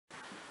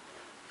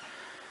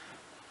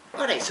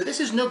Alright, so this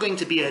is not going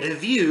to be a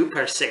review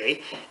per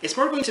se, it's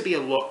more going to be a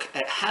look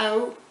at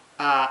how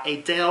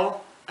a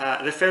Dell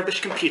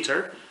refurbished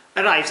computer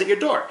arrives at your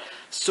door.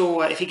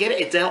 So if you get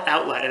it at Dell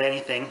Outlet or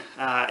anything,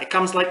 it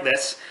comes like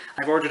this.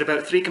 I've ordered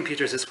about 3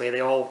 computers this way, they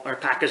all are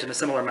packaged in a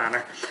similar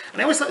manner. And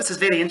I always thought this is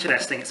very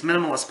interesting, it's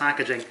minimalist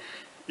packaging.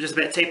 Just a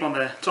bit of tape on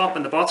the top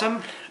and the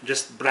bottom,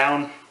 just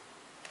brown,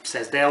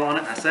 says Dell on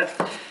it, that's it.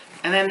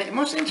 And then the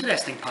most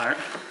interesting part,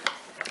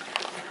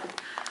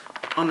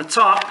 on the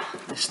top,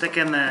 they stick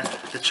in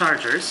the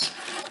chargers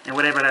and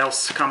whatever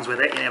else comes with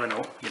it, you never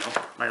know, you know,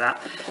 like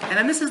that. And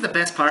then this is the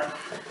best part.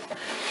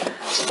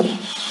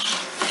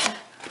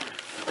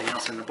 Nothing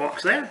else in the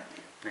box there,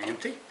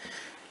 empty.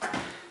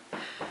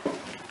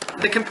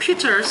 The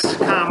computers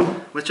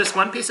come with just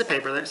one piece of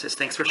paper there, it says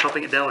thanks for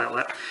shopping at Dell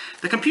Outlet.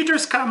 The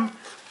computers come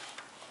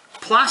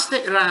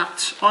plastic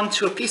wrapped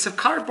onto a piece of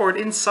cardboard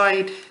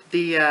inside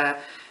the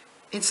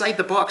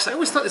box. I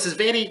always thought this is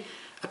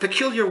a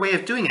peculiar way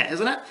of doing it,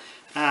 isn't it?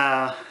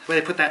 Where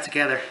they put that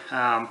together.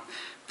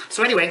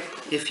 So anyway,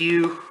 if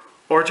you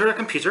order a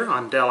computer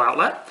on Dell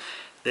Outlet,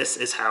 this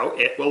is how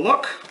it will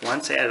look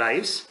once it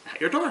arrives at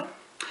your door.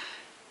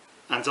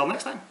 Until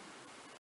next time.